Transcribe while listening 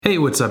Hey,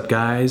 what's up,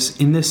 guys?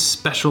 In this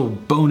special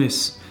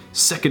bonus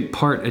second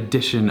part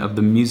edition of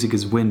the Music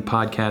is Win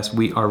podcast,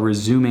 we are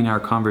resuming our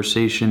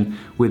conversation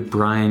with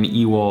Bryan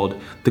Ewald,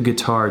 the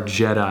guitar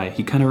Jedi.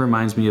 He kind of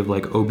reminds me of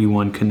like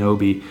Obi-Wan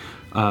Kenobi,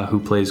 who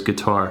plays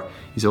guitar.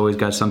 He's always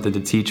got something to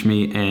teach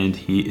me, and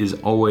he is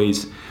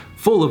always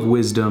full of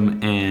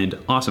wisdom and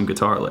awesome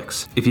guitar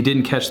licks. If you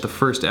didn't catch the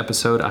first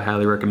episode, I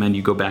highly recommend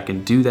you go back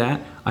and do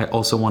that. I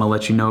also want to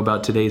let you know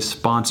about today's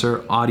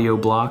sponsor, Audio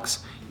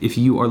Blocks. If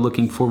you are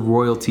looking for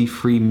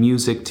royalty-free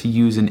music to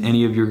use in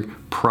any of your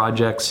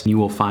projects, you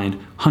will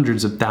find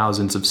hundreds of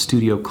thousands of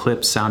studio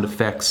clips, sound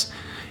effects,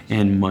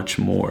 and much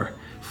more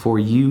for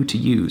you to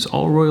use.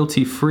 All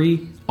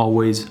royalty-free,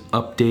 always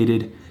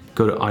updated.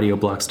 Go to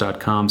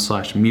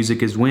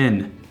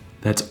audioblocks.com/musiciswin.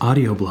 That's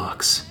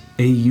Audioblocks,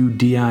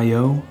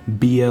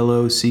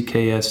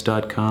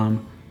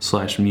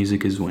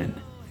 AUDIOBLOCKS.com/musiciswin.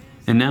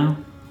 And now,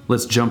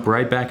 let's jump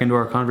right back into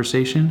our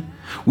conversation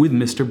with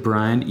Mr.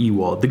 Bryan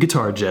Ewald, the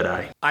guitar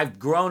Jedi. I've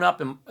grown up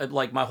in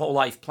like my whole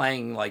life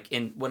playing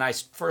when I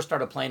first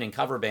started playing in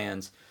cover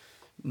bands.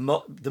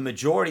 The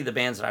majority of the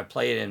bands that I've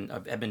played in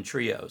have been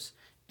trios,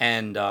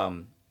 and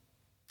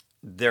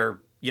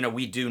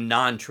we do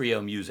non-trio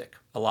music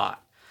a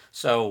lot.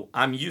 So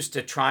I'm used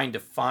to trying to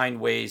find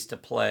ways to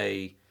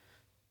play.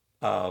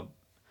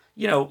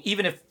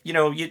 Even if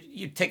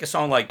you take a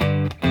song like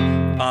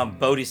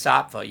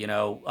Bodhisattva,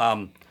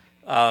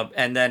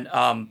 and then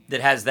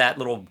that has that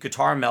little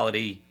guitar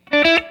melody.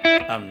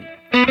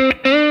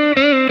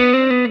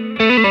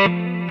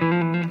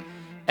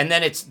 And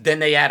then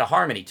they add a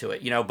harmony to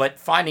it, but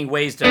finding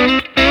ways to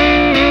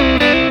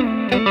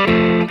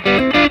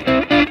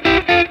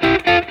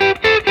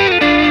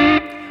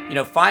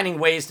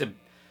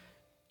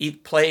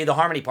play the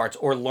harmony parts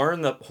or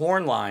learn the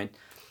horn line.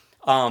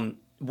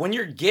 When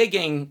you're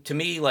gigging, to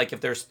me, like if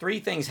there's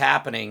three things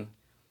happening,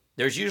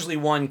 there's usually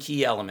one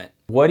key element.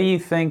 What do you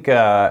think,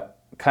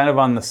 kind of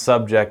on the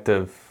subject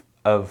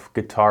of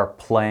guitar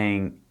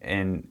playing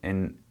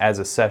and as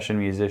a session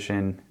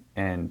musician,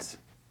 and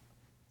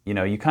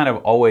you kind of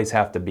always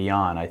have to be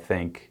on, I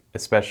think,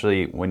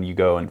 especially when you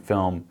go and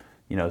film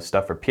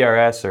stuff for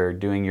PRS or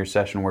doing your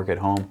session work at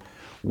home.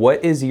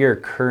 What is your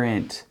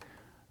current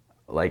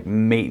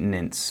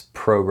maintenance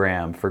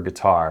program for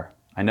guitar?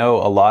 I know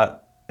a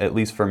lot, at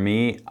least for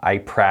me, I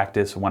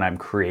practice when I'm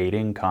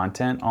creating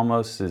content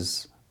almost,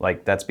 is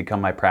that's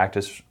become my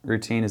practice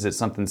routine. Is it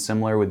something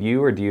similar with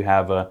you, or do you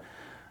have a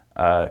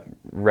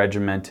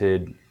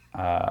regimented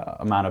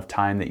amount of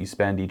time that you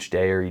spend each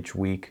day or each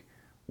week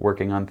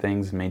working on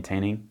things and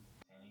maintaining?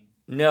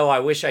 No, I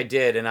wish I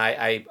did, and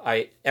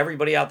I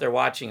everybody out there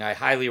watching, I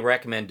highly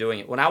recommend doing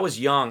it. When I was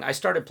young, I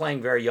started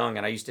playing very young,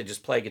 and I used to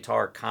just play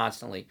guitar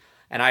constantly,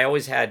 and I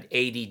always had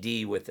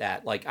ADD with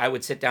that. I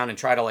would sit down and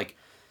try to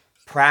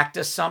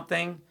practice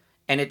something,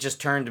 and it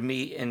just turned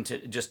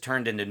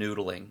into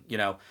noodling.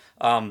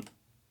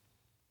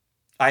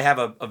 I have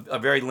a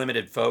very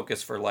limited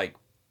focus for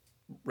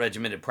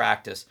regimented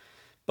practice,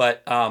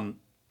 but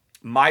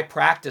my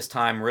practice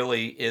time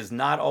really is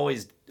not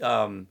always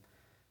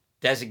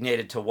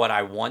designated to what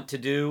I want to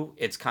do.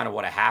 It's kind of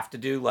what I have to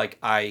do.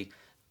 I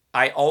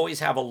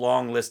always have a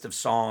long list of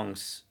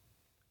songs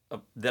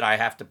that I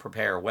have to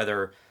prepare,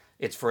 whether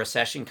it's for a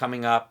session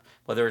coming up,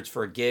 whether it's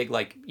for a gig,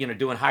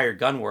 doing hired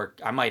gun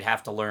work. I might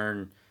have to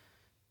learn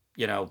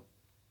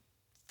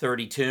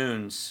 30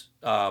 tunes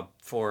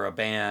for a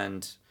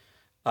band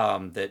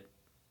that,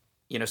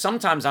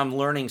 sometimes I'm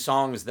learning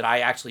songs that I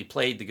actually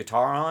played the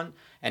guitar on,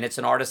 and it's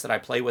an artist that I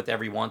play with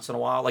every once in a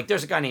while.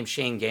 There's a guy named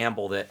Shane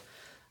Gamble that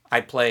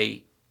I've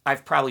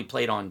probably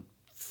played on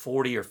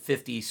 40 or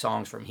 50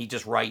 songs from him. He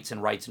just writes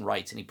and writes and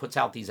writes, and he puts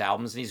out these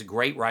albums, and he's a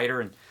great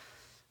writer, and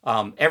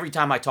every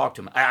time I talk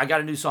to him, I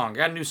got a new song.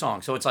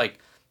 So it's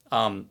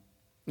I'm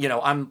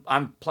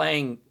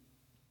playing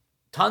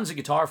tons of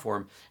guitar for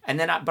him,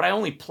 but I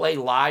only play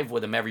live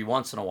with him every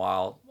once in a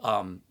while.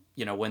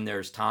 When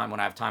there's time,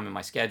 when I have time in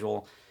my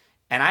schedule,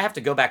 and I have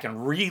to go back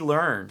and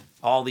relearn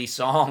all these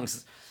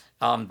songs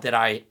that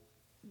I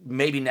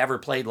maybe never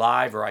played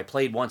live, or I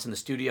played once in the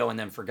studio and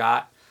then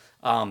forgot.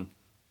 And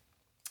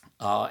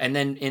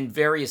then in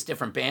various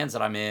different bands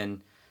that I'm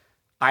in,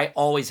 I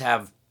always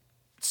have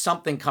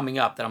something coming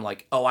up that I'm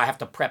like, oh, I have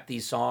to prep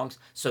these songs.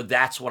 So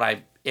that's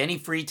what any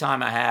free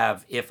time I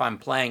have, if I'm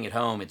playing at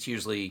home, it's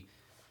usually.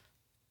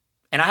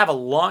 And I have a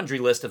laundry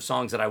list of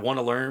songs that I want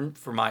to learn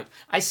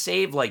I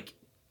save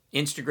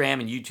Instagram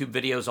and YouTube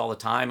videos all the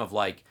time of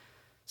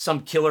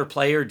some killer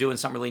player doing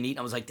something really neat. And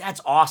I was like, that's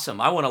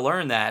awesome. I want to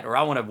learn that, or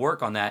I want to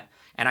work on that.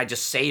 And I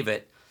just save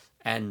it.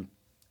 And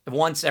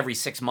once every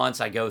 6 months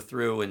I go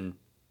through and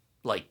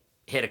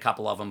hit a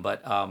couple of them.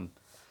 But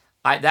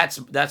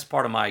that's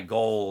part of my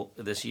goal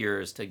this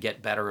year, is to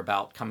get better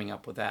about coming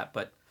up with that.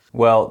 But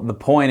well, the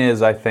point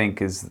is, I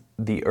think, is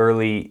the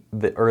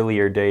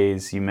earlier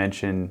days you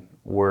mentioned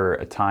were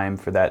a time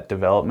for that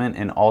development.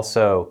 And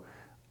also,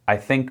 I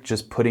think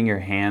just putting your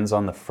hands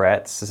on the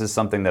frets, this is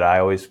something that I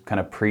always kind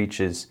of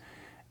preach, is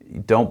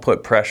don't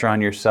put pressure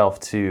on yourself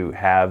to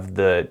have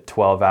the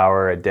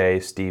 12-hour-a-day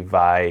Steve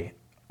Vai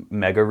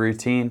mega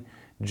routine,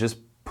 just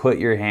put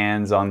your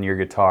hands on your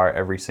guitar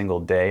every single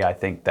day. I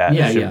think that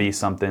should be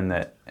something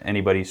that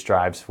anybody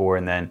strives for.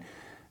 And then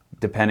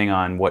depending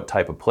on what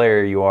type of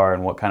player you are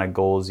and what kind of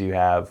goals you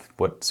have,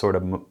 what sort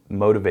of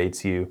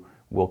motivates you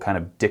will kind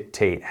of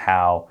dictate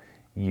how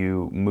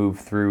you move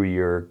through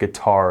your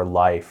guitar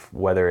life,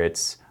 whether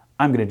it's,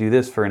 I'm going to do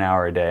this for an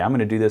hour a day, I'm going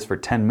to do this for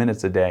 10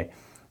 minutes a day.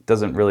 It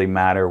doesn't really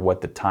matter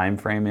what the time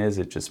frame is.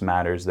 It just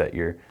matters that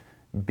you're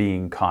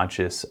being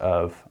conscious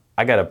of,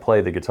 I got to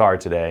play the guitar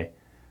today,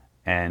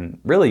 and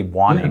really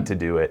wanting to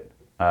do it,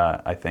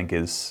 I think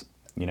is,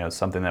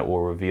 something that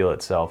will reveal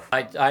itself.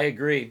 I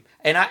agree.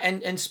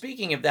 And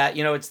speaking of that,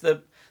 it's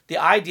the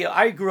idea.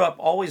 I grew up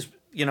always,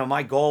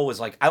 my goal was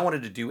like, I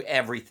wanted to do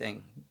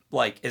everything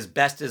like as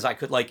best as I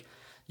could. Like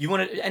you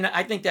want to, and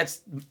I think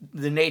that's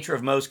the nature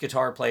of most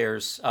guitar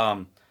players.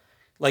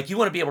 Like you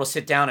want to be able to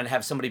sit down and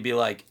have somebody be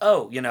like,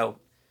 oh,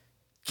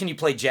 can you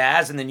play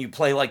jazz? And then you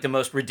play like the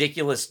most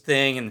ridiculous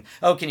thing. And,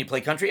 oh, can you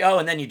play country? Oh,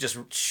 and then you just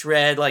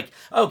shred like,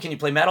 oh, can you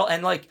play metal?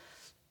 And like,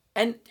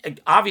 and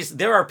obviously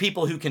there are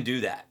people who can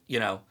do that,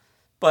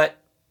 but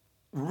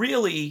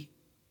really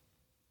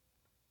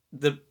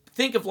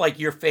think of like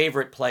your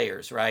favorite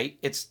players, right?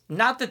 It's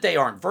not that they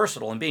aren't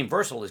versatile, and being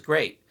versatile is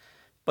great,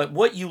 but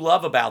what you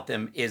love about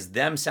them is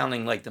them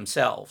sounding like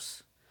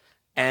themselves.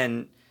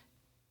 And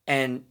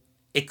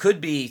it could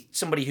be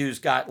somebody who's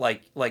got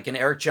like an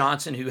Eric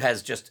Johnson who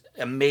has just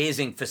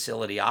amazing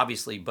facility,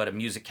 obviously, but a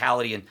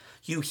musicality, and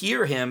you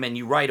hear him and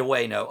you right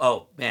away know,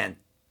 oh man,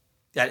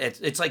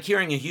 it's like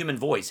hearing a human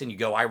voice, and you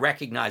go, I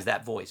recognize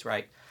that voice,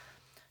 right?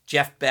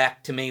 Jeff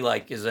Beck to me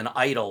like is an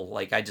idol.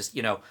 Like I just,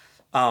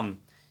 and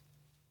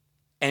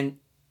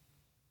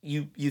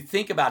you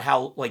think about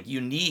how like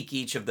unique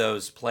each of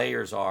those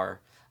players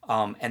are.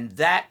 And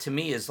that to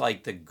me is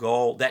like the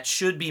goal. That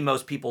should be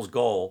most people's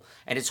goal.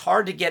 And it's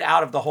hard to get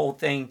out of the whole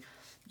thing.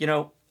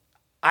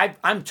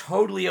 I'm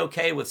totally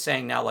okay with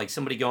saying now, like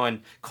somebody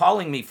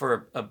calling me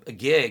for a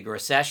gig or a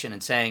session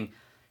and saying,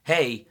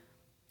 hey,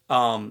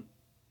 I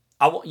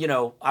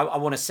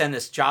want to send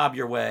this job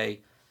your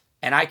way.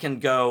 And I can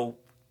go,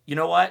 you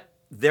know what?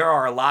 There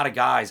are a lot of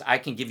guys, I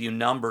can give you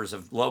numbers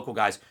of local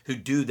guys who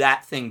do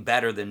that thing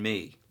better than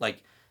me.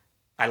 Like,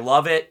 I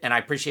love it and I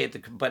appreciate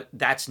but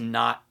that's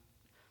not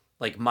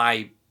like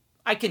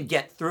I can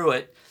get through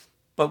it,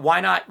 but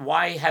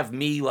why have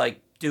me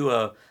like do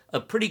a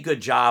pretty good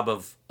job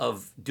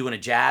of doing a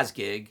jazz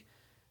gig?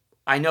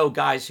 I know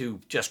guys who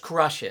just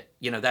crush it.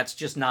 That's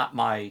just not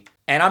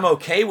and I'm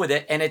okay with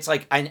it. And it's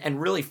like,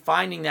 and really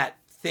finding that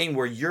thing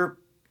where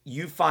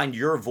you find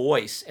your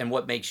voice and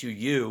what makes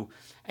you,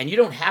 and you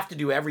don't have to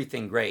do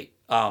everything great.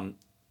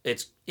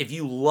 It's if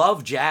you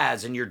love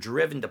jazz and you're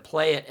driven to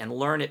play it and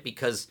learn it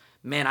because,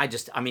 man, I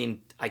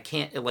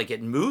can't, like,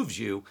 it moves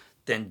you,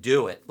 then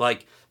do it.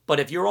 Like, but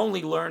if you're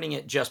only learning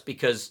it just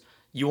because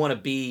you want to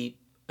be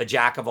a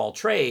jack of all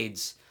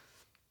trades,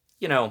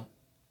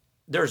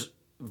 there's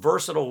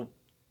versatile,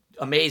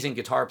 amazing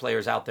guitar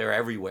players out there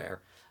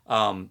everywhere.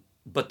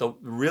 But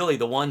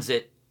the ones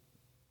that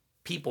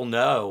people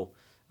know,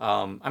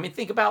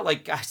 think about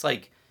like guys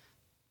like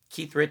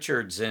Keith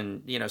Richards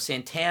and,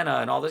 Santana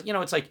and all this,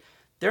 it's like,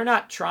 they're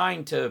not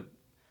trying to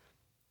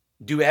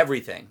do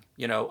everything,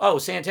 oh,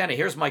 Santana,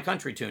 here's my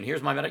country tune,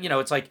 here's my metal,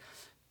 it's like,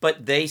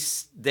 but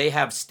they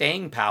have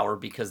staying power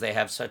because they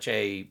have such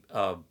a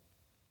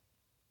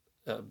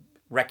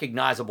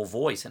recognizable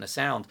voice and a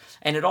sound.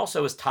 And it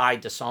also is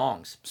tied to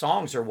songs.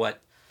 Songs are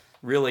what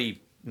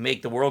really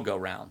make the world go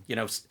round.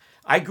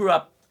 I grew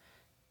up,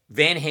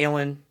 Van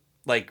Halen,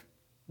 like,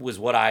 was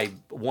what I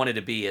wanted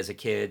to be as a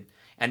kid.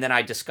 And then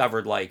I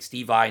discovered like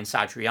Steve Vai and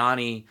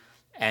Satriani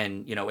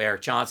and,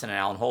 Eric Johnson and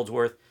Alan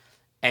Holdsworth.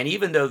 And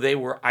even though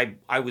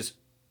I was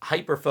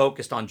hyper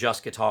focused on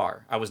just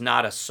guitar. I was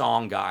not a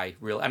song guy,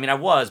 really. I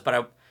was,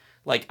 but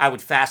I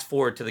would fast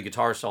forward to the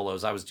guitar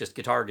solos. I was just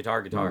guitar.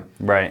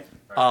 Right.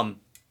 And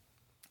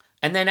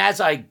then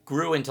as I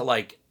grew into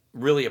like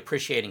really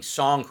appreciating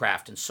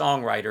songcraft and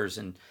songwriters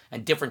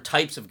and different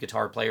types of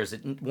guitar players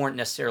that weren't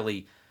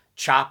necessarily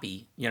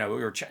choppy,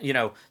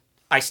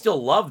 I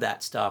still love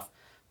that stuff.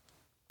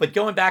 But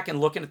going back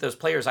and looking at those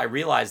players, I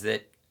realized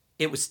that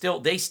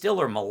they still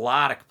are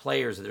melodic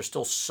players. There's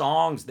still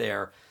songs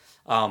there.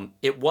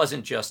 It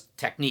wasn't just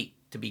technique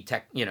to be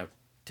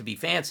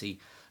fancy.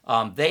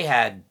 They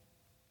had,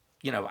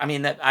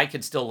 that I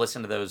could still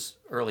listen to those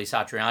early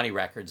Satriani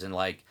records and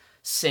like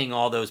sing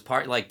all those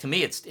parts. Like, to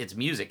me, it's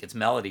music, it's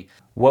melody.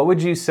 What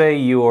would you say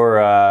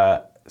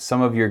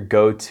some of your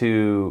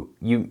go-to,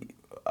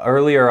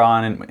 earlier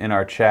on in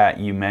our chat,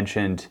 you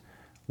mentioned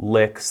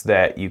licks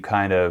that you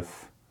kind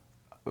of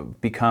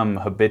become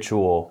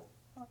habitual.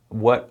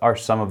 What are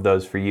some of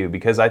those for you?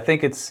 Because I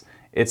think it's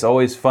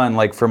always fun.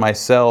 Like for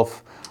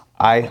myself,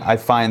 I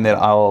find that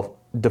I'll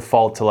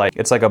default to like,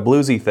 it's like a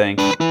bluesy thing.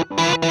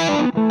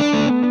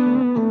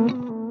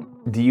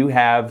 Do you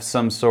have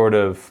some sort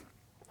of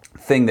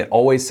thing that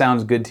always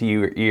sounds good to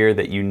your ear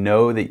that you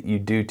know that you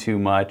do too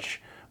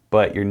much,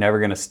 but you're never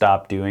going to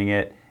stop doing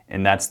it,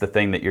 and that's the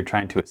thing that you're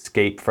trying to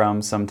escape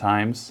from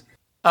sometimes?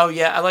 Oh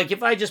yeah, like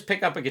if I just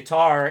pick up a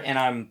guitar and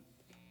I'm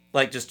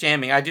like just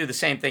jamming, I do the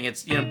same thing.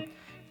 It's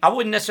I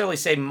wouldn't necessarily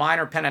say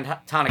minor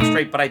pentatonic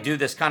straight, but I do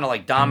this kind of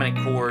like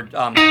dominant chord.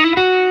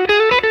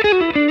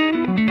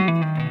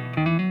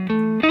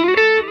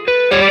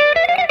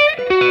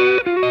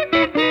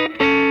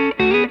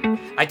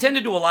 I tend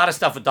to do a lot of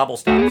stuff with double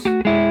stops.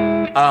 And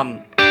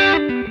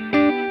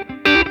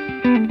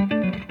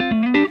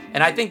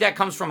I think that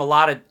comes from a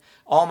lot of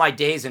all my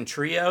days in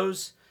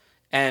trios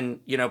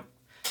and,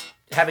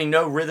 having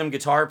no rhythm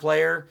guitar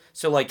player.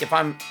 So like if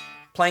I'm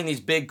playing these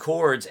big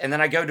chords and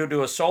then I go to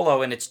do a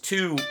solo and it's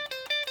too,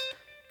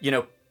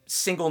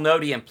 single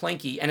notey and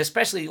plinky. And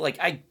especially like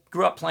I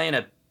grew up playing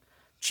a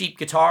cheap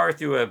guitar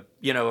through a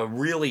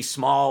really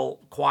small,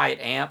 quiet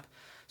amp.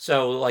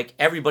 So like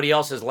everybody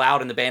else is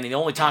loud in the band, and the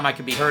only time I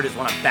could be heard is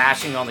when I'm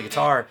bashing on the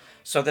guitar.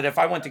 So that if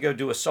I went to go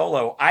do a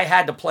solo, I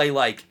had to play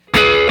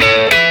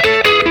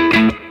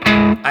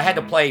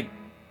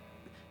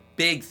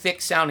big,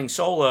 thick sounding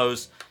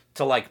solos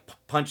to like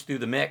punch through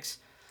the mix.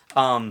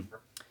 And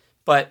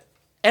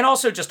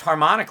also just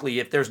harmonically,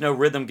 if there's no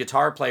rhythm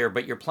guitar player,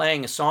 but you're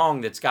playing a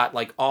song that's got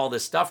like all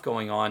this stuff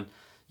going on,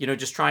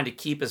 just trying to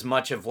keep as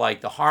much of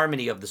like the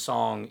harmony of the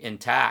song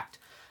intact.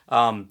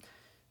 And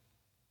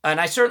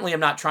I certainly am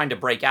not trying to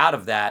break out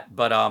of that,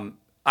 but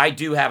I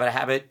do have a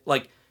habit.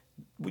 Like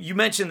you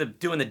mentioned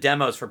doing the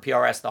demos for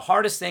PRS. The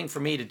hardest thing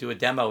for me to do a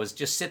demo is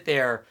just sit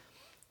there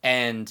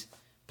and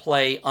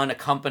play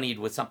unaccompanied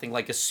with something.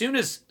 Like as soon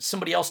as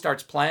somebody else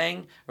starts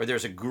playing or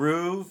there's a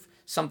groove,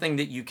 something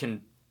that you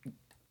can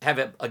have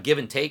a give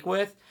and take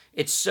with,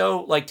 it's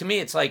so like, to me,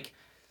 it's like,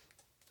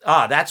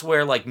 that's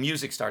where like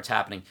music starts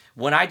happening.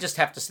 When I just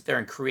have to sit there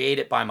and create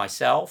it by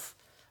myself,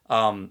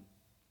 I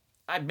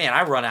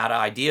run out of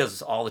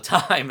ideas all the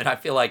time, and I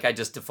feel like I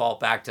just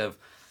default back to,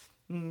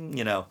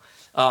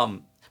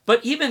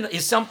 But even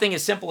is something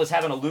as simple as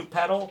having a loop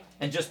pedal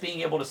and just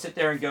being able to sit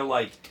there and go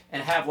like,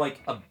 and have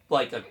like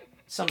a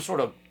some sort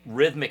of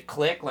rhythmic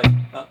click, like.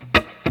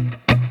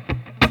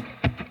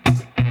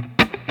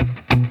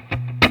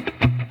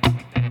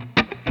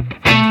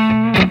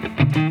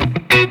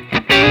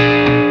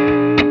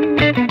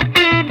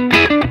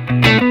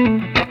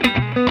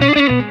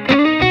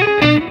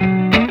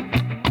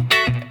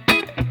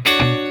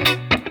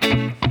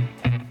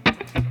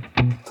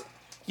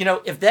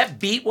 If that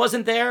beat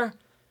wasn't there,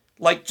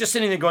 like just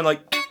sitting there going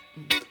like,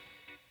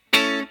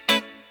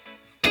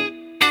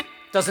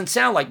 doesn't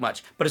sound like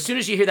much. But as soon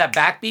as you hear that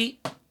backbeat,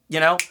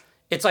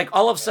 it's like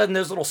all of a sudden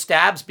those little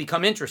stabs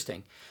become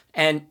interesting.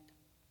 And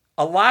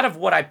a lot of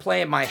what I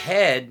play in my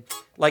head,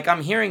 like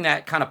I'm hearing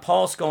that kind of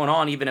pulse going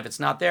on, even if it's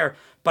not there.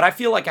 But I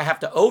feel like I have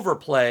to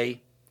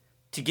overplay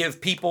to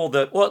give people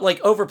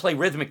overplay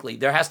rhythmically.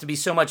 There has to be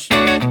so much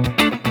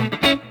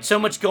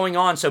going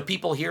on so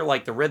people hear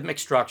like the rhythmic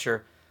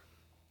structure.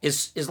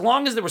 As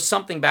long as there was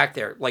something back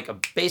there, like a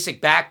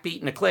basic backbeat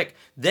and a click,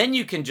 then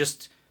you can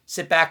just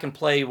sit back and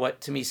play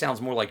what to me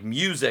sounds more like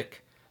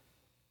music.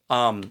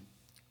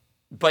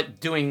 But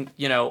doing,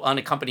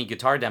 unaccompanied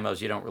guitar demos,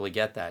 you don't really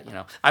get that,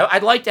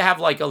 I'd like to have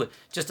like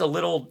just a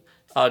little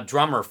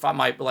drummer,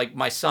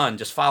 my son,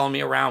 just follow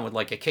me around with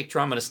like a kick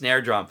drum and a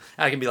snare drum.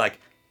 And I can be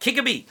like, kick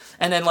a beat.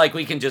 And then like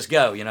we can just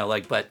go,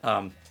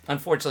 but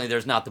unfortunately,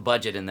 there's not the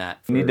budget in that.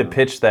 You need to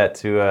pitch that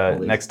to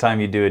next time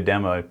you do a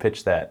demo.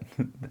 Pitch that.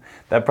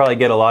 That'd probably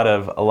get a lot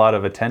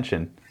of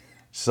attention.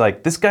 It's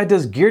like, this guy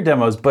does gear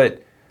demos,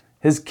 but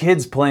his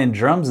kid's playing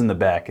drums in the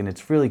back, and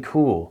it's really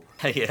cool.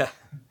 Yeah.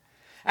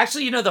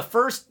 Actually, the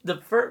first. Now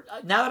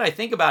that I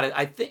think about it,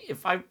 I think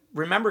if I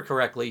remember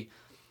correctly,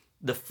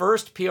 the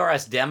first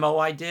PRS demo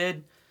I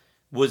did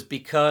was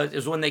because it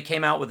was when they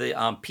came out with the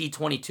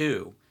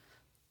P22,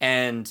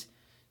 and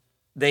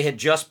they had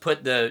just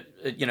put the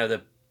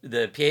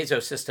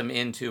piezo system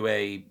into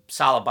a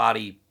solid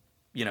body,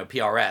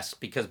 PRS,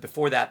 because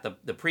before that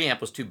the preamp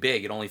was too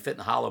big. It only fit in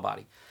the hollow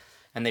body,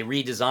 and they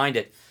redesigned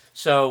it.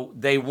 So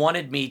they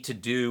wanted me to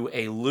do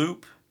a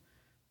loop,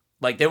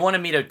 like they wanted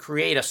me to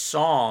create a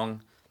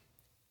song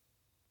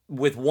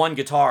with one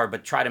guitar,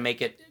 but try to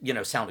make it,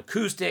 sound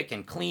acoustic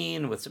and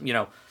clean with some,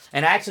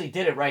 and I actually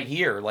did it right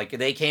here. Like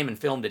they came and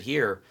filmed it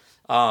here.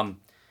 And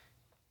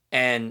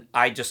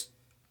I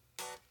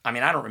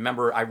don't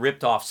remember. I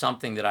ripped off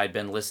something that I'd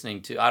been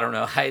listening to. I don't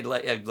know. I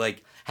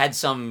like had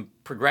some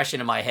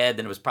progression in my head,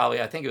 and it was probably,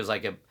 I think it was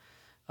like a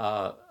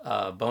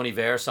Bon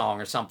Iver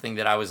song or something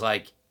that I was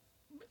like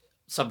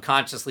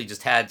subconsciously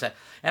just had to,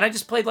 and I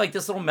just played like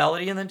this little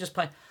melody and then just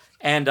played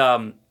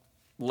and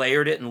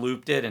layered it and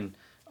looped it, and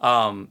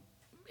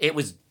it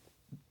was,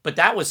 but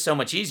that was so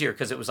much easier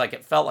because it was like,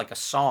 it felt like a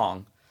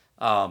song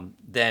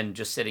than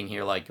just sitting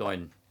here like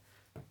going,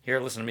 here,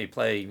 listen to me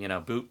play,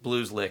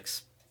 blues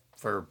licks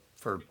for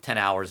 10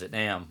 hours at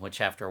NAMM, which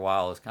after a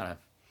while is kind of,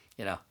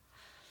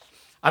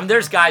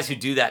 there's guys who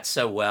do that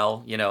so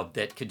well,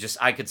 that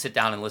I could sit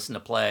down and listen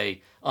to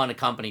play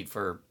unaccompanied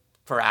for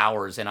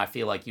hours, and I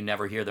feel like you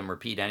never hear them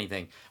repeat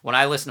anything. When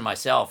I listen to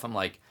myself, I'm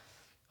like,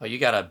 oh, you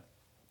got to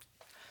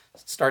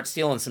start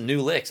stealing some new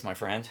licks, my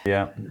friend.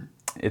 Yeah,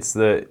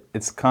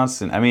 it's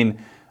constant. I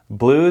mean,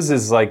 Blues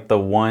is like the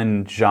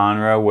one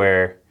genre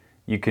where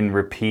you can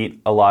repeat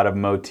a lot of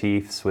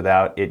motifs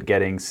without it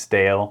getting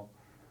stale.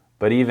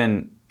 But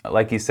even,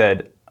 like you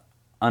said,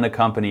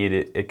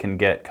 unaccompanied, it can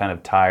get kind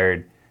of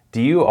tired.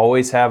 Do you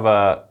always have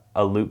a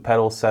loop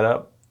pedal set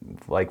up,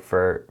 like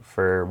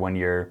for when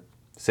you're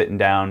sitting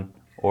down,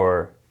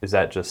 or is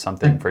that just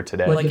something for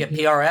today? Like at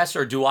PRS,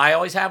 or do I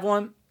always have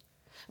one?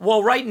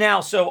 Well, right now,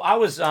 so I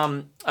was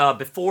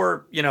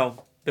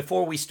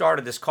before we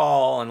started this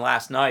call and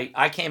last night,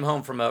 I came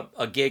home from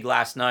a gig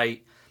last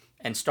night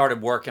and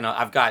started working.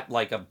 I've got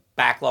like a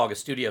backlog of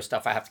studio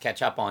stuff I have to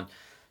catch up on.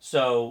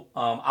 So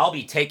I'll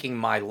be taking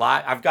my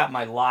I've got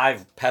my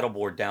live pedal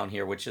board down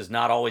here, which is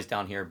not always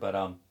down here, but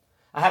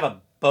I have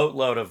a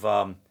boatload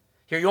of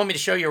here. You want me to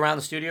show you around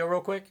the studio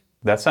real quick?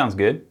 That sounds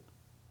good.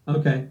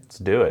 Okay. Let's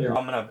do it. Here,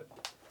 I'm gonna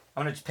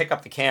just pick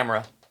up the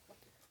camera.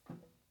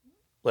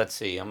 Let's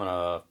see.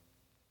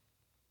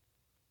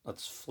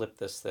 Let's flip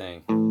this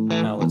thing.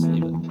 No, let's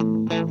leave it.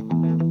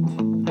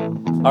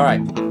 All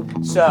right.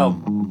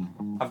 So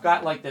I've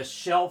got like this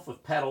shelf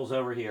of pedals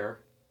over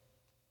here.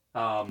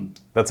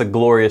 That's a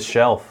glorious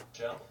shelf.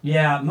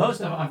 Yeah,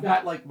 most of them. I've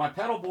got like my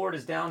pedal board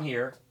is down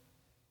here.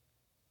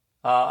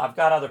 I've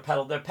got other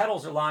pedals. The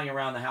pedals are lying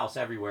around the house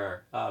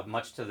everywhere,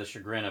 much to the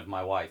chagrin of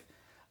my wife.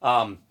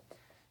 And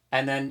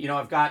then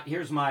I've got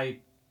here's my,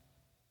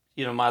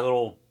 my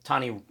little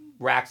tiny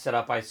rack set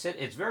up.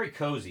 It's very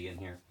cozy in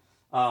here.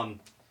 And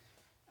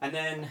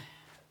then,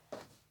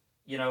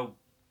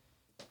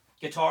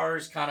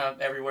 guitars kind of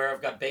everywhere.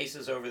 I've got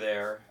basses over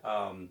there.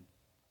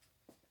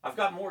 I've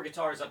got more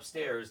guitars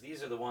upstairs.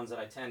 These are the ones that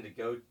I tend to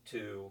go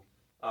to.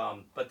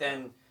 But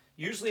then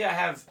usually I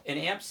have an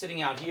amp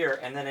sitting out here,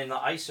 and then in the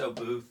ISO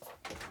booth,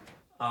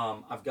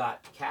 I've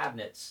got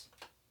cabinets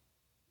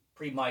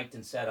pre-mic'd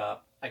and set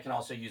up. I can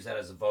also use that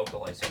as a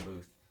vocal ISO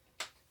booth.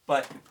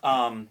 But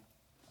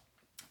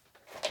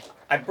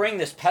I bring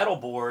this pedal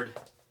board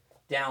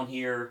down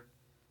here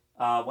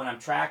when I'm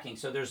tracking.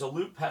 So there's a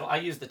loop pedal. I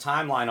use the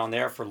timeline on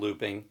there for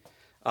looping.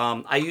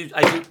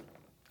 I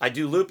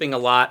do looping a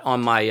lot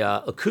on my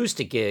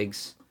acoustic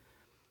gigs,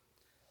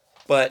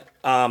 but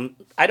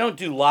I don't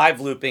do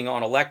live looping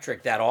on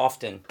electric that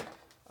often.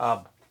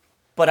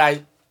 But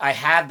I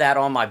have that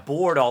on my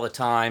board all the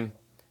time,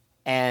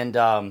 and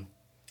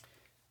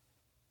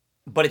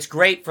but it's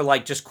great for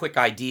like just quick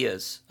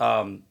ideas.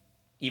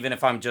 Even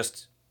if I'm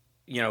just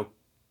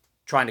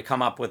trying to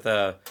come up with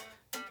a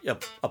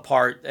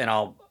part, and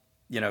I'll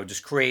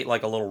just create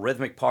like a little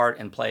rhythmic part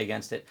and play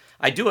against it.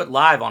 I do it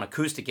live on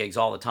acoustic gigs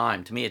all the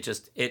time. To me, it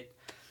just to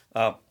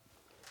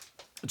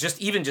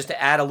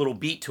add a little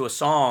beat to a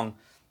song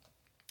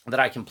that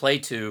I can play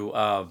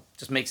to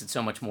just makes it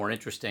so much more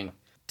interesting.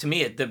 To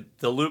me,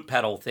 the loop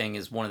pedal thing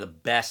is one of the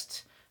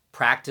best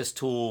practice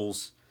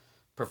tools,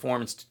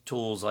 performance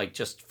tools, like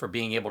just for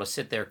being able to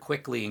sit there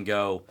quickly and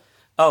go,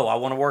 oh, I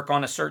want to work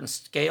on a certain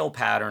scale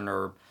pattern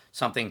or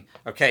something.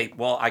 Okay,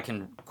 well, I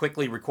can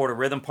quickly record a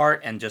rhythm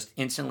part and just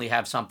instantly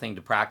have something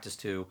to practice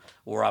to.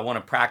 Or I want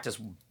to practice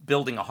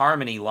building a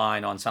harmony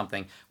line on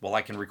something. Well,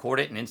 I can record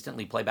it and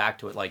instantly play back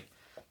to it. Like,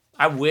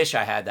 I wish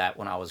I had that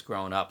when I was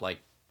growing up. Like,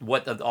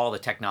 all the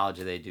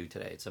technology they do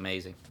today. It's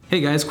amazing.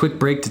 Hey guys, quick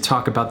break to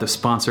talk about the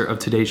sponsor of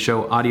today's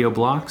show, Audio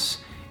Blocks.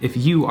 If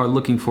you are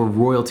looking for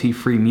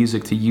royalty-free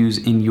music to use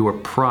in your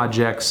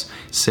projects,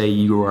 say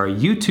you are a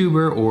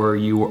YouTuber or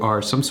you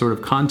are some sort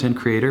of content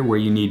creator where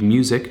you need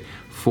music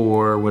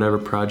for whatever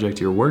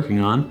project you're working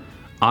on,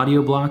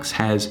 Audio Blocks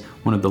has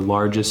one of the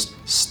largest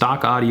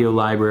stock audio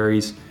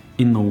libraries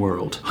in the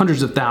world.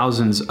 Hundreds of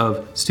thousands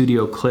of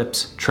studio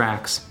clips,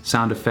 tracks,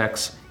 sound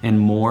effects, and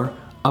more,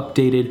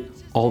 updated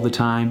all the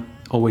time.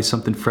 Always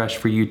something fresh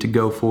for you to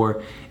go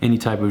for. Any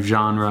type of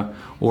genre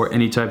or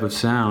any type of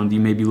sound you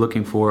may be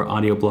looking for,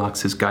 Audio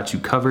Blocks has got you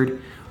covered.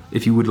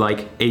 If you would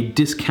like a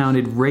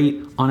discounted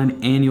rate on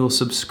an annual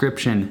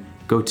subscription,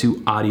 go to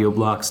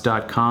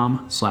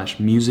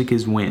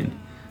audioblocks.com/musiciswin.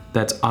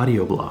 That's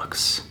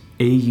Audioblocks,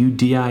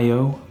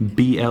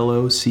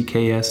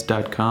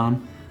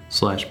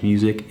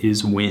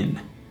 AUDIOBLOCKS.com/musiciswin.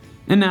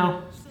 And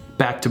now,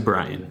 back to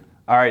Bryan.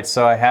 All right,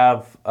 so I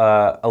have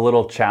a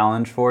little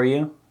challenge for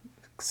you.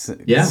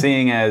 Yeah.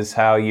 Seeing as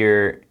how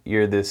you're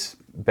this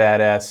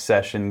badass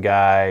session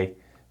guy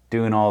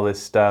doing all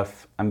this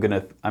stuff, I'm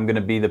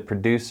gonna be the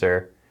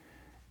producer,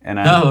 and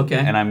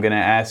I'm gonna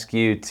ask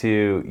you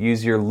to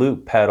use your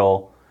loop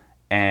pedal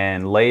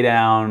and lay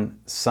down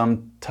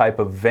some type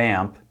of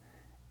vamp,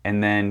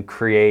 and then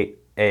create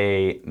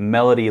a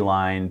melody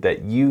line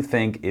that you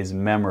think is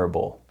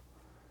memorable.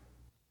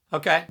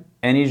 Okay.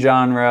 Any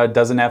genre,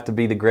 doesn't have to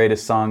be the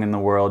greatest song in the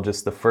world,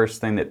 just the first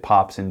thing that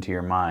pops into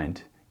your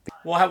mind.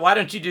 Well, why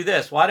don't you do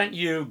this? Why don't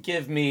you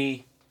give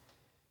me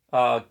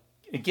a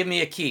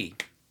key?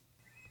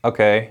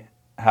 Okay,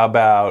 how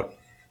about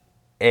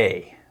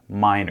A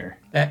minor?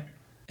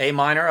 A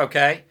minor,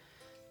 okay.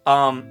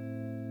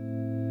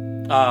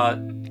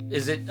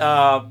 Is it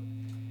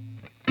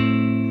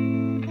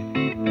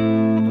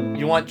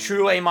you want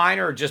true A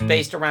minor or just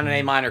based around an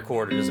A minor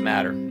chord, or does it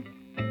matter?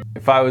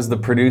 If I was the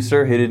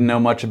producer who didn't know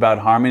much about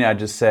harmony, I'd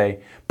just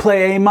say,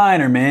 play A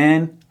minor,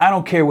 man. I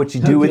don't care what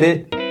you do with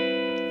it.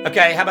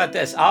 Okay, how about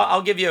this?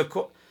 I'll give you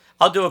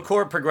I'll do a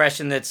chord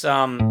progression that's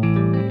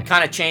kind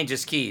of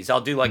changes keys. I'll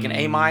do like an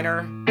A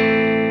minor,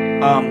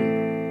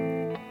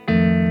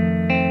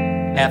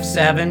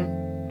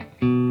 F7.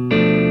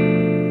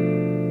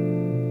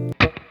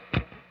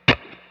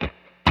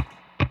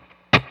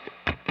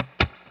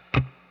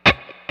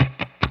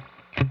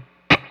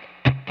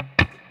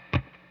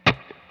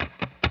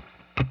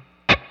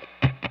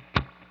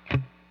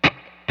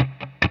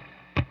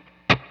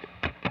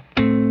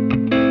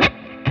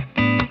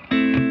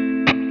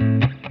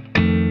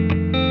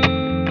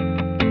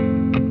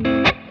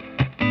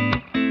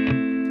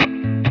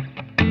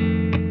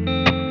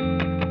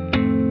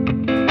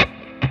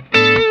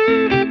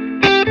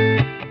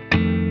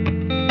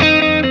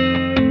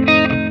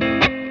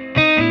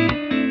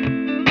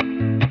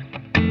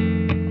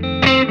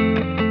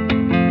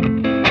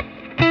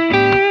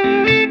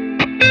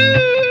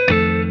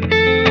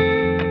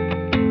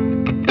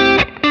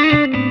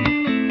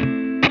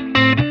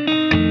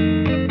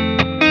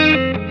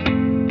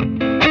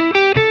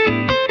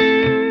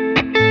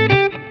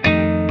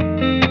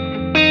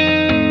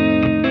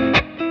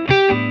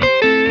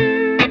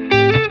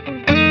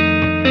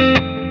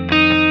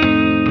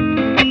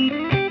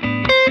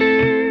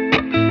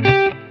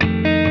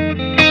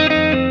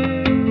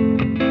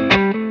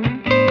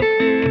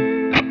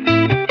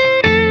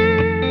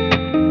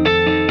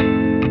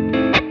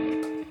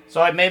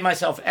 So I made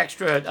myself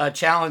extra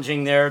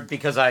challenging there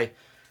because I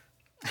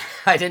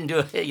didn't do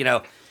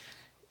it,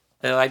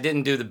 I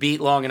didn't do the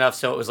beat long enough,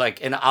 so it was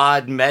like an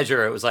odd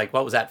measure. It was like,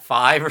 what was that,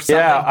 5 or something?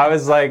 Yeah, I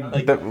was like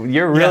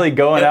you're really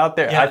going out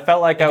there. Yeah, I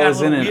felt like I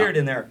was in it. Weird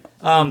in there.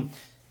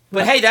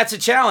 But hey, that's a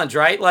challenge,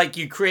 right? Like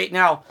you create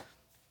now.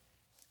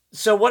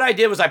 So what I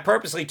did was I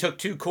purposely took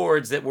 2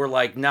 chords that were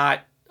like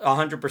not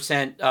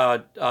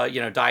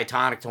 100%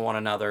 diatonic to one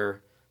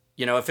another.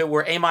 If it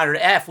were A minor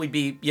to F, we'd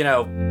be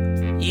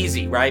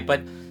easy, right?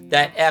 But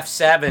that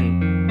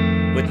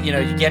F7 with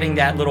getting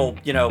that little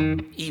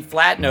E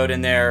flat note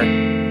in there,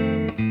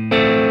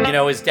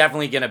 is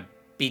definitely going to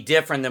be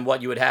different than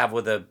what you would have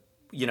with the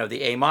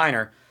A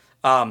minor,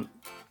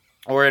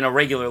 or in a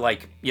regular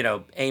like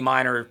A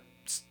minor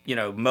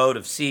mode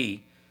of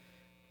C.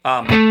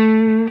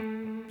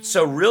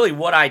 So really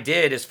what I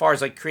did as far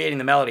as like creating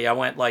the melody, I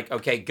went like,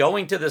 okay,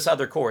 going to this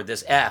other chord,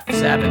 this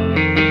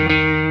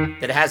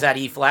F7 that has that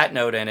E flat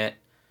note in it,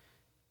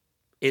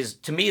 is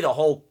to me the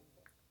whole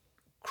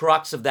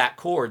crux of that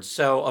chord,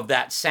 so of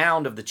that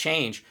sound of the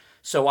change.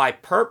 So I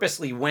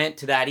purposely went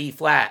to that E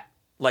flat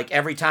like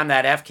every time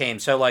that F came.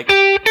 So like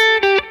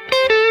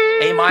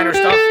A minor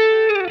stuff,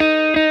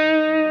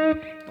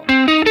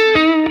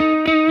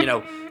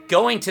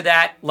 going to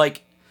that,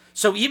 like,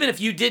 so even if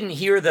you didn't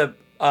hear the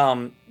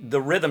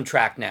rhythm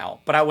track now,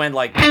 but I went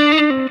like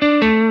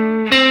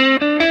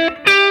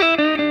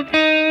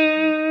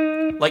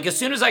as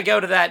soon as I go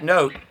to that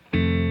note,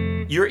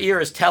 your ear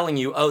is telling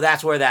you, oh,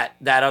 that's where that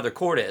other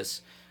chord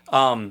is.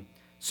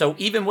 So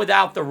even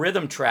without the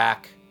rhythm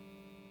track,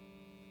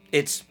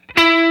 it's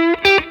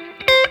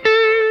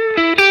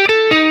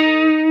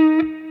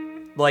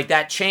like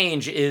that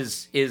change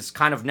is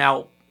kind of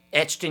now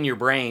etched in your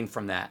brain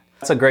from that.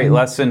 That's a great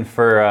lesson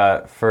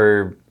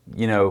for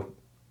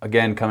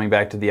again, coming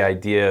back to the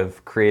idea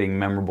of creating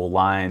memorable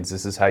lines.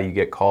 This is how you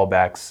get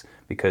callbacks,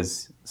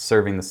 because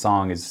serving the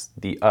song is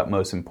the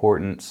utmost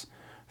importance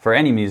for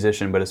any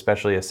musician, but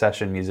especially a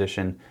session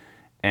musician.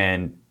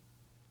 And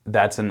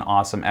that's an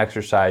awesome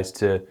exercise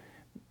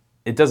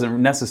it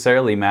doesn't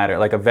necessarily matter.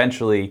 Like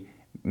eventually,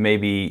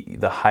 maybe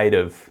the height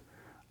of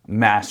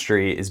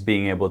mastery is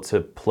being able to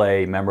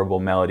play memorable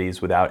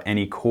melodies without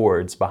any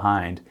chords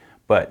behind.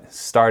 But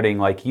starting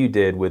like you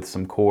did with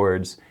some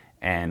chords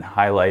and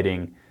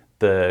highlighting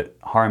the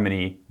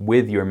harmony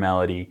with your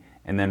melody,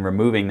 and then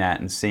removing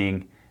that and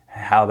seeing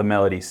how the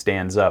melody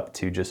stands up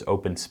to just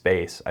open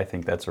space, I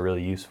think that's a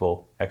really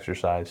useful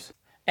exercise.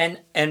 And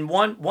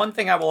one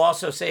thing I will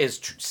also say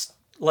is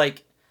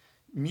like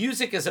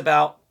music is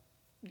about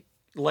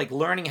like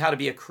learning how to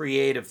be a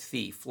creative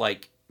thief.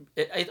 Like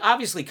it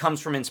obviously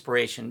comes from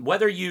inspiration.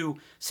 Whether you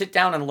sit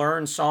down and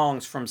learn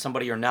songs from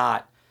somebody or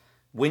not,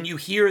 when you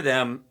hear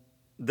them,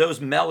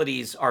 those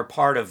melodies are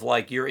part of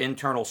like your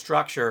internal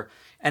structure,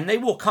 and they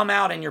will come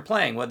out in your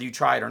playing whether you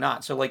try it or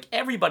not. So like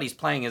everybody's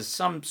playing is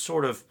some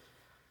sort of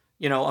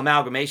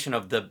amalgamation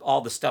of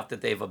all the stuff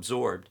that they've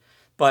absorbed.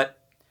 But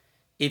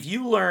if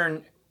you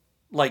learn,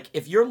 like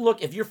if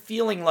you're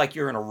feeling like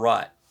you're in a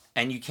rut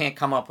and you can't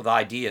come up with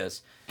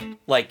ideas,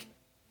 like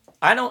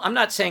I'm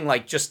not saying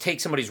like just take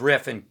somebody's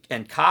riff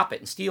and cop it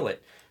and steal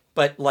it,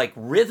 but like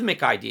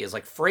rhythmic ideas,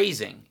 like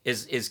phrasing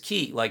is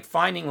key. Like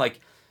finding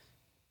like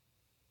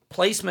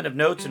placement of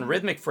notes and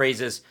rhythmic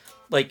phrases.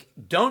 Like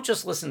don't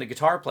just listen to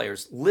guitar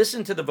players,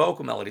 listen to the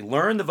vocal melody,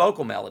 learn the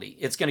vocal melody.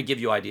 It's going to give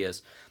you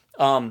ideas.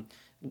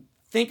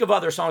 Think of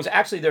other songs.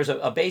 Actually, there's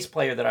a bass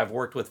player that I've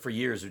worked with for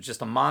years who's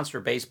just a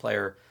monster bass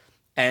player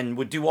and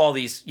would do all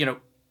these,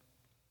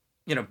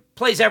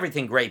 plays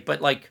everything great, but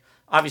like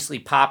obviously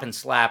Pop and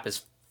Slap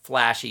is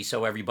flashy,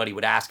 so everybody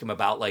would ask him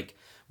about like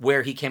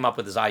where he came up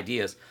with his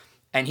ideas,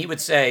 and he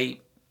would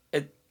say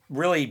it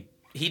really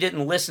he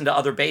didn't listen to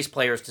other bass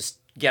players to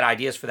get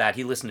ideas for that.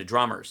 He listened to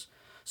drummers,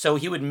 so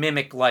he would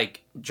mimic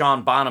like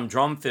John Bonham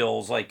drum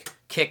fills, like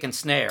kick and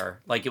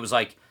snare. Like it was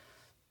like,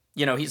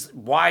 he's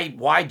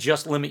why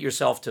just limit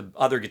yourself to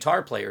other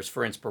guitar players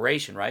for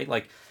inspiration, right?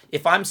 Like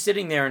if I'm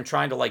sitting there and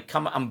trying to like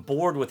I'm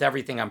bored with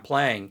everything I'm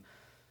playing,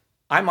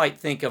 I might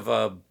think of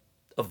a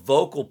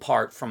vocal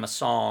part from a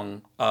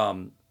song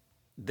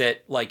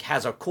that like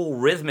has a cool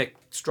rhythmic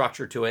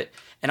structure to it,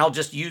 and I'll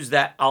just use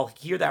that. I'll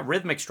hear that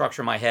rhythmic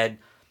structure in my head,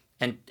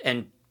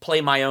 and play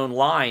my own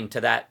line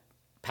to that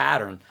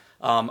pattern.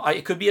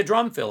 It could be a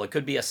drum fill, it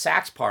could be a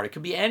sax part, it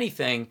could be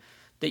anything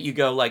that you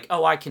go like,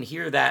 oh, I can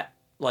hear that,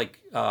 like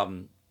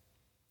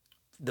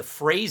the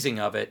phrasing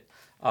of it.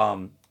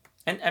 And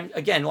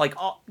again, like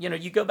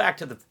you go back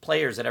to the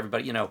players that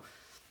everybody,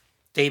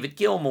 David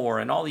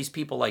Gilmour and all these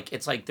people, like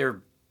it's like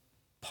their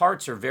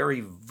parts are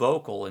very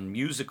vocal and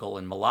musical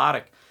and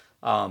melodic.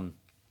 And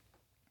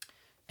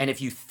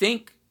if you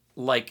think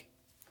like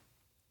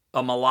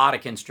a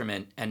melodic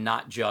instrument and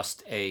not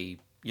just a,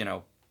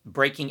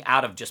 breaking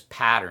out of just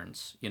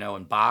patterns,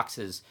 and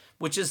boxes,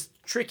 which is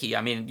tricky.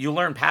 I mean, you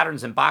learn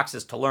patterns and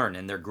boxes to learn,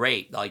 and they're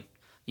great. Like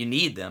you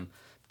need them,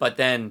 but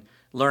then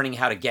learning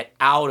how to get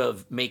out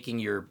of making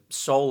your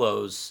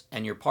solos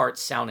and your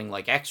parts sounding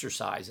like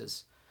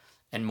exercises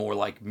and more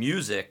like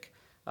music,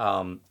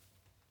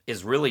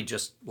 is really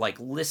just like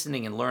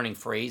listening and learning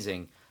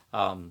phrasing.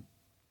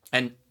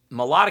 And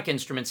melodic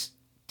instruments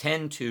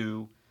tend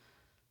to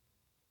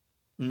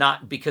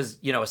not, because,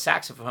 a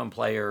saxophone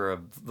player or a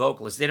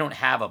vocalist, they don't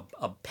have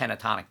a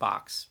pentatonic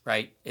box,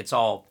 right? It's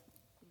all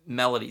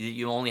melody.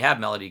 You only have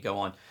melody to go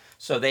on.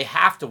 So they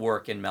have to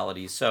work in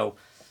melodies. So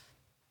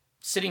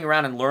sitting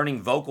around and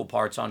learning vocal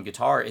parts on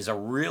guitar is a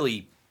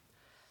really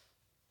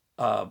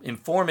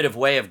informative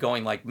way of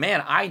going like,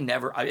 man,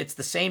 it's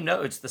the same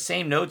note. It's the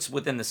same notes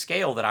within the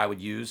scale that I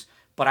would use,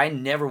 but I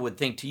never would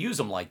think to use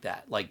them like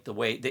that. Like the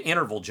way the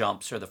interval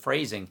jumps or the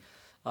phrasing.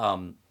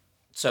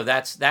 So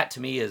that to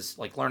me is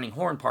like learning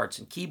horn parts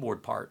and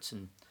keyboard parts,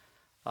 and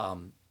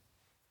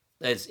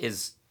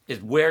is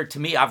where to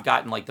me I've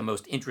gotten like the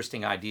most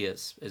interesting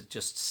ideas. Is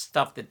just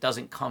stuff that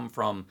doesn't come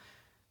from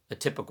a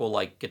typical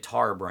like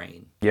guitar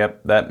brain.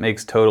 Yep, that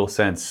makes total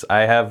sense.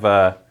 I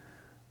have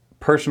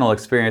personal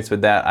experience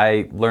with that.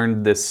 I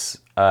learned this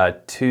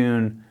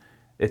tune.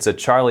 It's a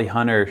Charlie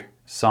Hunter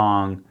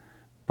song,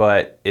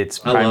 but it's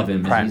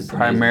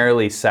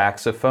primarily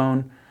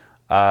saxophone.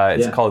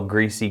 It's called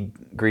Greasy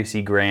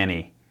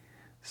Granny.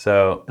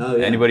 So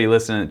anybody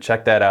listening,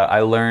 check that out.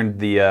 I learned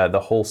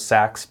the whole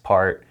sax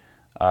part,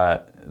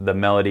 the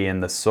melody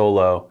and the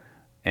solo,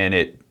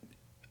 and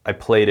I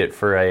played it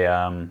for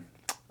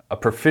a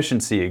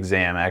proficiency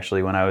exam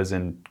actually when I was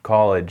in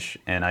college,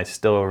 and I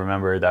still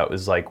remember that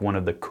was like one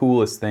of the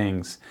coolest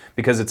things,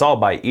 because it's all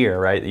by ear,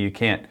 right? You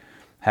can't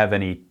have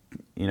any,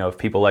 if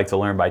people like to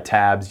learn by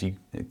tabs, you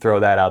throw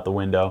that out the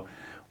window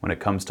when it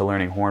comes to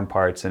learning horn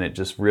parts, and it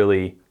just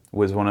really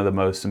was one of the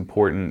most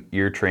important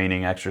ear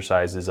training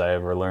exercises I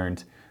ever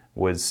learned,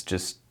 was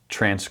just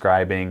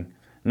transcribing,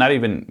 not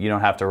even, you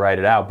don't have to write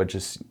it out, but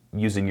just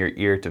using your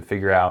ear to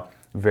figure out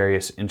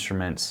various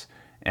instruments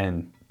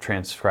and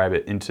transcribe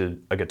it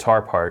into a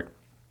guitar part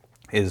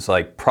is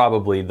like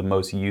probably the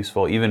most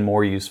useful, even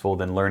more useful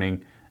than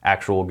learning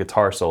actual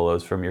guitar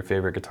solos from your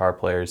favorite guitar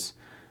players.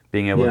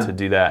 Being able to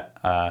do that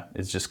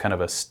is just kind of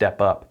a step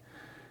up.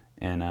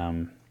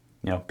 And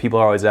people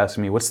are always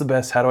asking me, what's the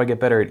best, how do I get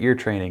better at ear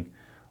training?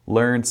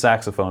 Learn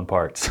saxophone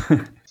parts.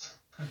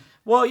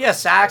 Well, yeah,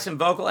 sax and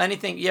vocal,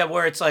 anything,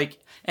 where it's like,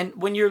 and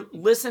when you're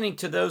listening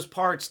to those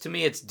parts, to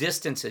me, it's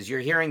distances.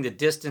 You're hearing the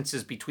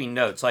distances between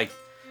notes, like,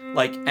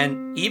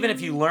 and even if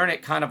you learn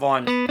it kind of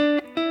on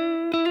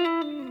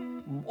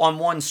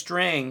one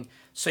string,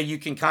 so you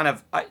can kind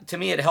of, to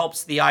me, it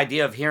helps the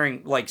idea of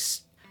hearing, like,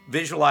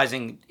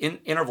 visualizing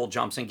interval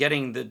jumps and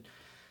getting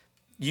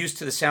used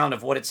to the sound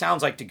of what it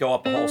sounds like to go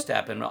up a whole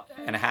step and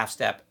a half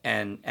step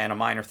and a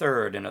minor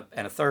third and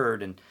a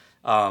third. And,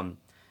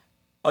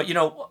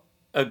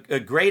 a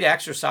great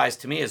exercise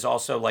to me is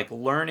also like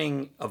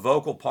learning a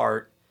vocal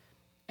part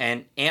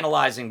and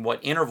analyzing what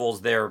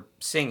intervals they're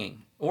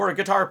singing, or a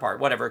guitar part,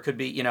 whatever it could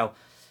be,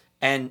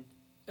 and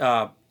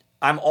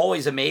I'm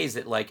always amazed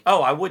at like,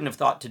 oh, I wouldn't have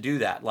thought to do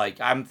that.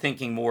 Like I'm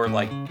thinking more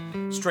like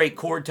straight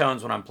chord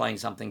tones when I'm playing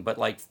something, but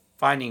like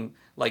finding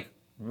like,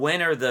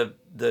 when are the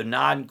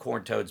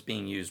non-chord tones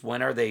being used?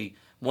 When are they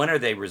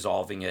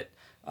resolving it?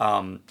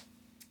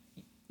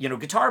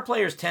 Guitar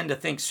players tend to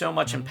think so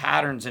much in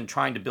patterns and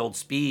trying to build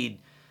speed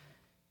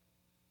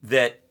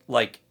that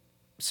like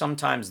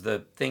sometimes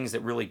the things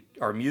that really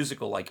are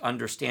musical, like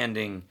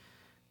understanding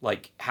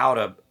like how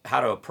to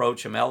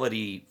approach a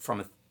melody from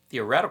a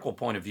theoretical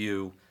point of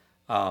view,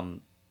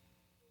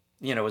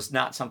 is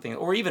not something,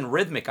 or even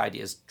rhythmic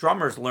ideas.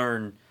 Drummers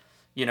learn,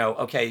 here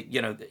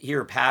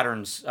are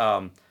patterns,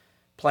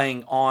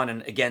 playing on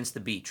and against the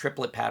beat,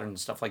 triplet patterns and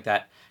stuff like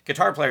that.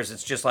 Guitar players,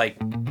 it's just like,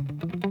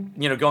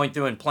 going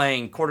through and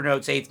playing quarter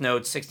notes, eighth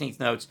notes, 16th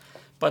notes,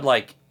 but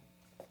like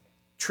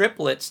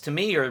triplets to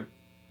me are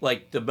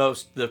like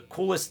the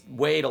coolest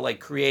way to like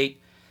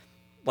create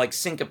like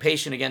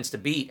syncopation against a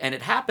beat, and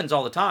it happens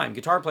all the time.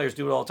 Guitar players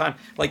do it all the time.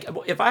 Like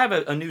if I have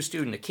a new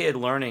student, a kid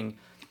learning,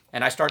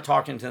 and I start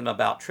talking to them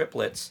about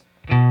triplets,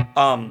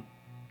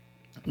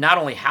 not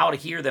only how to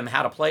hear them,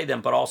 how to play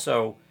them, but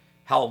also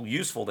how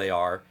useful they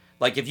are.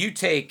 Like if you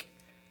take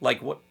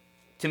like what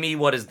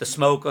is the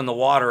smoke on the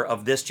water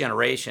of this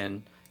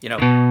generation,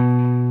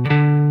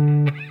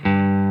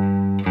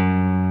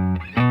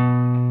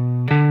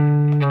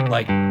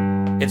 like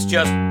it's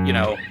just,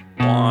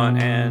 1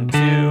 and 2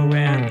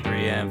 and 3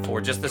 and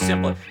 4, just the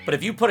simple. But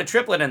if you put a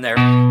triplet in there,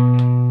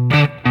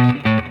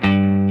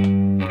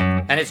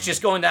 and it's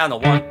just going down the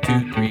 1,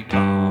 2, 3,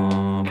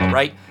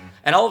 right?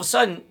 And all of a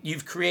sudden,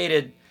 you've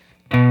created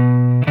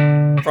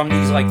from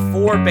these like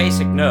 4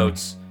 basic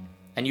notes,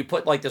 and you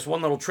put like this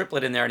one little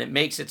triplet in there, and it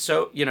makes it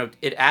so,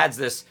 it adds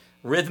this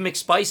rhythmic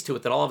spice to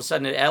it that all of a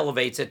sudden it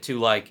elevates it to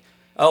like,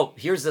 oh,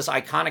 here's this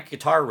iconic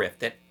guitar riff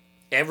that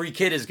every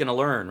kid is going to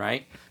learn,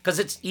 right? Because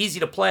it's easy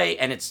to play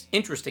and it's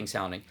interesting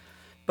sounding.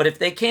 But if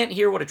they can't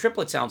hear what a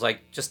triplet sounds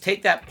like, just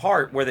take that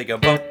part where they go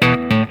boom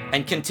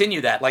and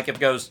continue that. Like if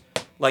it goes,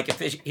 like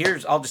if it,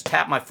 here's, I'll just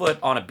tap my foot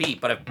on a beat,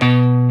 but if,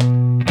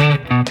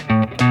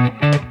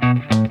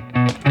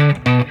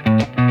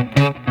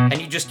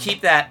 and you just keep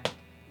that,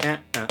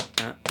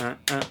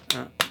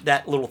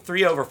 that little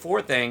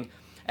 3/4 thing,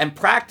 and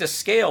practice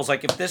scales.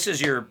 Like if this is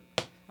your,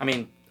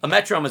 a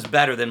metronome is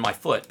better than my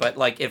foot, but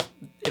like if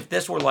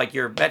this were like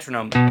your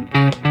metronome,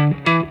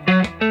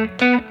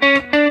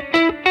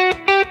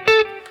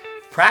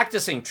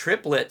 practicing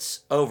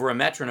triplets over a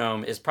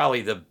metronome is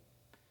probably the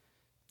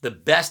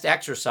best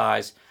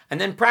exercise. And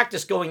then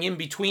practice going in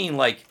between,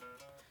 like,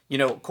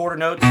 quarter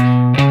notes.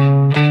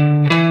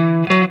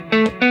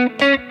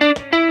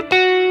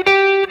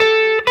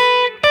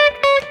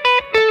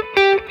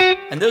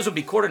 And those would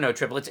be quarter note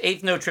triplets.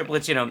 Eighth note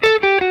triplets,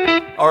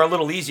 are a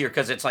little easier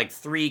because it's like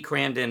 3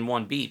 crammed in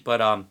one beat.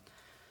 But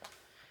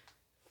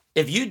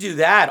if you do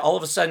that, all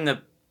of a sudden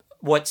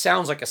what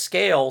sounds like a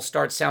scale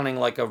starts sounding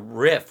like a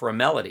riff or a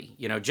melody,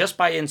 just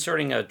by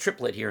inserting a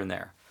triplet here and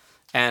there.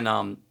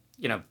 And,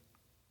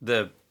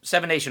 the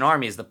Seven Nation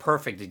Army is the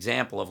perfect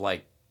example of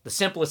like the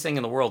simplest thing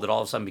in the world that all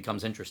of a sudden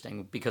becomes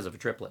interesting because of a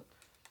triplet.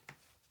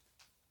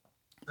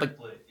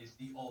 Triplet is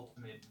the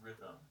ultimate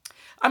rhythm.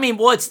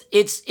 Well,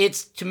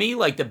 it's to me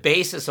like the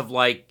basis of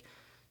like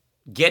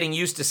getting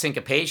used to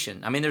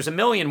syncopation. There's a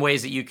million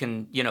ways that you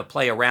can,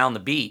 play around the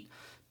beat,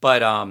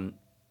 but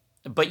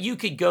you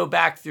could go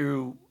back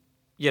through,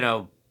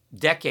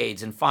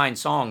 decades and find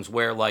songs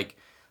where like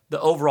the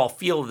overall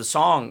feel of the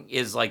song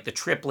is like the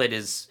triplet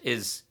is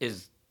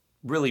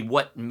really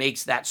what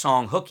makes that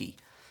song hooky.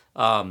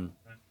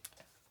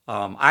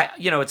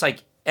 It's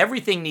like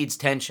everything needs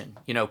tension,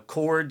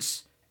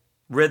 chords,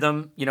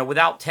 rhythm,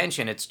 without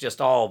tension, it's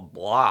just all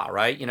blah,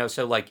 right?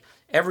 So like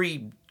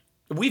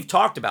we've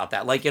talked about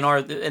that, like in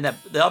the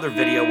other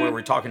video where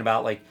we're talking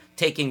about like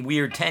taking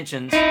weird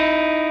tensions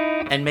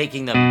and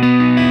making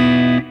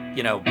them,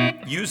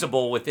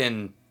 usable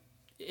in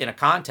a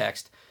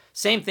context.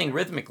 Same thing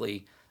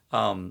rhythmically,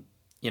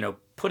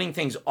 putting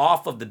things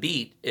off of the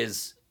beat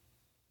is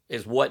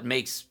what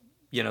makes,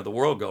 the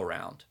world go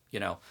round,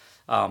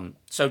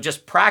 So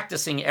just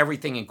practicing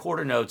everything in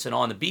quarter notes and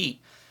on the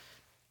beat,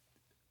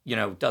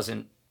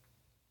 doesn't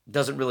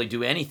really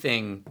do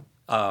anything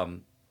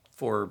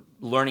for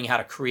learning how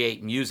to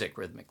create music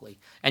rhythmically.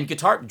 And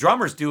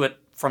drummers do it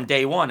from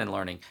day one in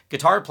learning.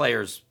 Guitar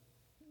players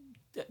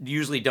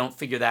usually don't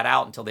figure that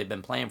out until they've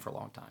been playing for a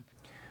long time.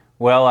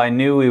 Well, I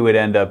knew we would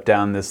end up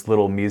down this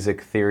little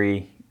music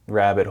theory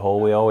rabbit hole.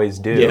 We always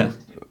do. Yeah.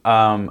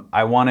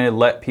 I want to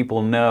let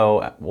people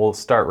know, we'll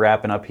start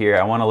wrapping up here.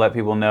 I want to let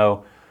people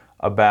know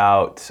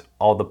about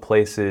all the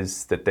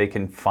places that they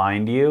can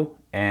find you.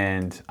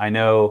 And I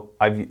know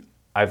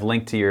I've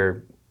linked to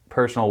your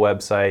personal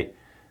website.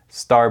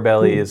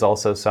 Starbelly is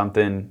also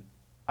something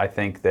I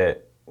think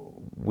that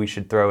we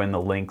should throw in the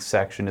links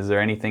section. Is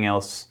there anything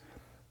else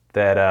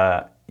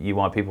that you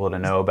want people to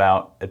know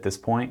about at this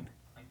point?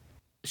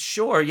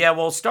 Sure. Yeah.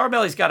 Well,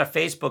 Starbelly's got a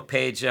Facebook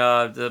page.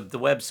 The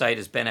website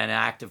has been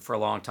inactive for a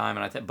long time,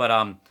 and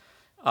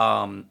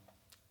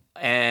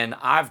and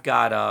I've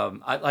got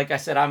like I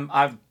said,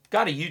 I've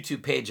got a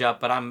YouTube page up,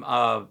 but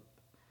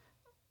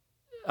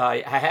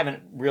I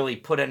haven't really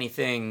put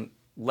anything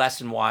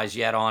lesson wise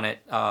yet on it.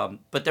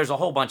 But there's a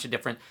whole bunch of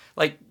different,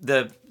 like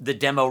the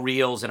demo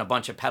reels and a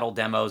bunch of pedal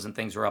demos and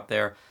things are up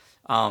there,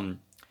 and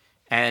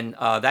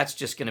that's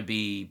just going to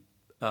be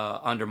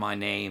under my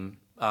name.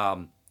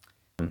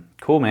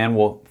 Cool, man.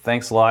 Well,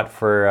 thanks a lot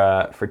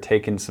for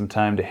taking some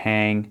time to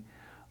hang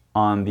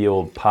on the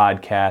old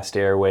podcast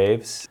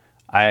airwaves.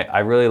 I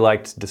really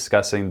liked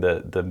discussing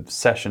the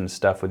session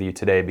stuff with you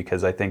today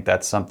because I think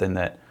that's something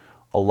that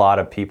a lot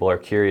of people are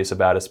curious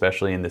about,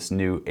 especially in this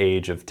new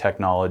age of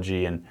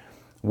technology and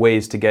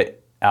ways to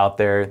get out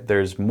there.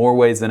 There's more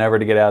ways than ever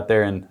to get out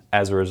there, and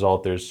as a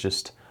result, there's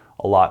just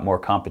a lot more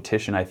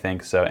competition, I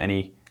think. So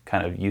any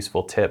kind of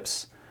useful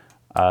tips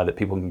that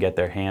people can get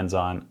their hands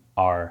on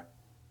are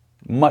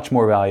much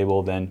more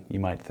valuable than you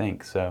might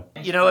think. So,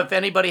 if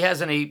anybody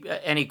has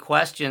any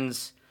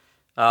questions,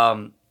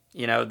 have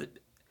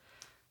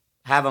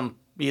them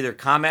either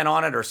comment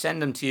on it or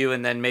send them to you,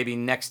 and then maybe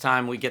next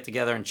time we get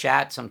together and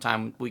chat,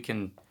 sometime we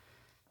can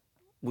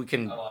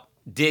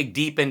dig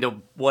deep into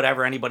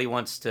whatever anybody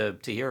wants to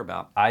hear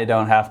about. I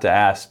don't have to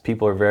ask.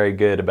 People are very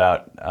good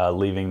about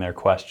leaving their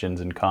questions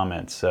and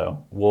comments.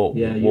 So we'll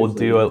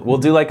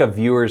do like a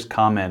viewer's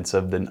comments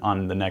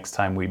on the next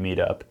time we meet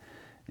up,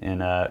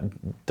 and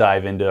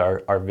dive into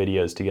our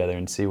videos together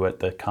and see what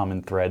the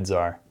common threads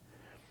are.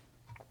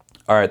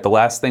 All right, the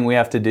last thing we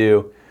have to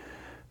do,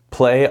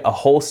 play a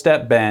whole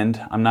step bend.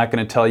 I'm not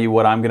going to tell you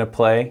what I'm going to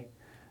play,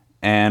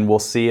 and we'll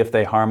see if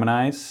they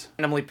harmonize.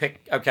 Randomly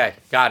pick. Okay,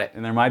 got it.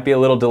 And there might be a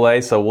little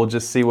delay, so we'll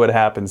just see what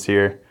happens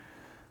here.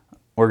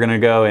 We're going to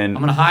go in.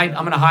 I'm going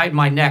to hide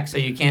my neck so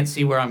you can't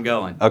see where I'm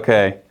going.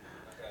 Okay.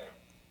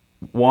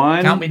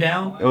 One. Count me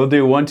down. We'll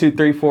do 1, 2,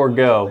 3, 4,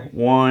 go.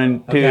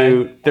 1,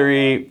 2,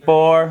 3,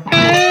 4.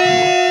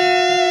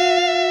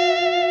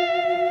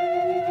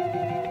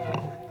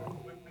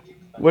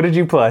 What did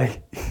you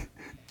play?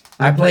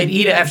 I played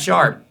E to F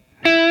sharp.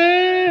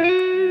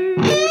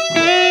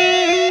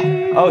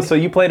 Oh, so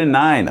you played a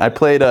 9. I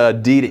played a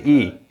D to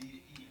E.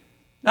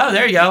 Oh,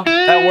 there you go.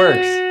 That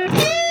works.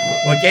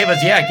 Well, it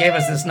gave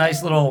us this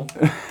nice little,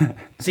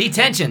 see,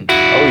 tension. Oh,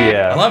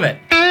 yeah. I love it.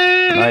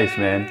 Nice,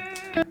 man.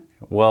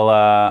 Well,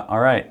 all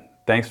right.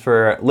 Thanks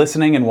for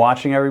listening and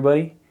watching,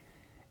 everybody.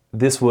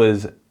 This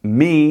was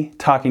me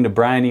talking to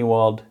Bryan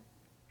Ewald.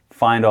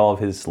 Find all of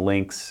his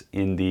links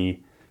in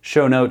the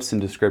show notes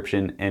and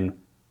description, and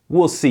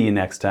we'll see you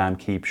next time.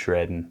 Keep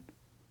shredding.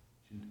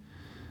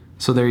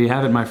 So there you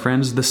have it, my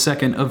friends. The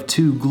second of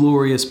 2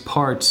 glorious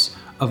parts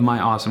of my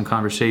awesome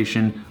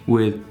conversation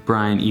with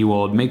Bryan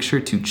Ewald. Make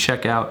sure to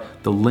check out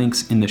the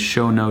links in the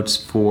show notes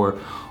for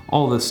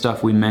all the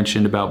stuff we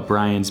mentioned about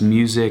Bryan's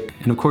music.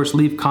 And of course,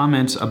 leave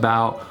comments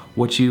about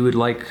what you would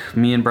like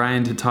me and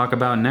Bryan to talk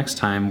about next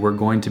time. We're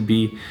going to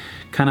be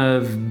kind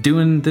of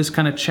doing this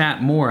kind of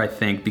chat more, I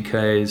think,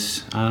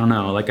 because, I don't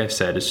know, like I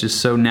said, it's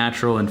just so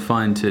natural and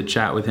fun to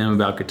chat with him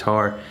about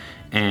guitar.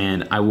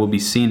 And I will be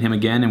seeing him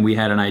again, and we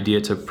had an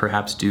idea to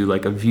perhaps do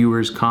like a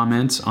viewer's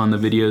comments on the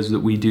videos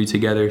that we do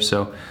together.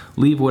 So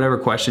leave whatever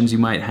questions you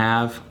might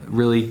have.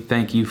 Really,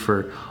 thank you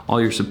for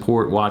all your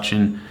support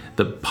watching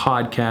the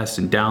podcast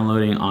and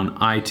downloading on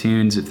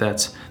iTunes, if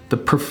that's the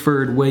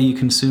preferred way you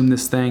consume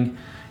this thing.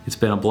 It's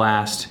been a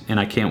blast, and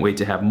I can't wait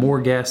to have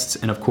more guests.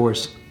 And of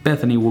course,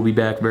 Bethany will be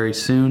back very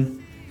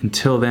soon.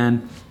 Until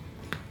then,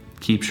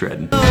 keep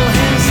shredding.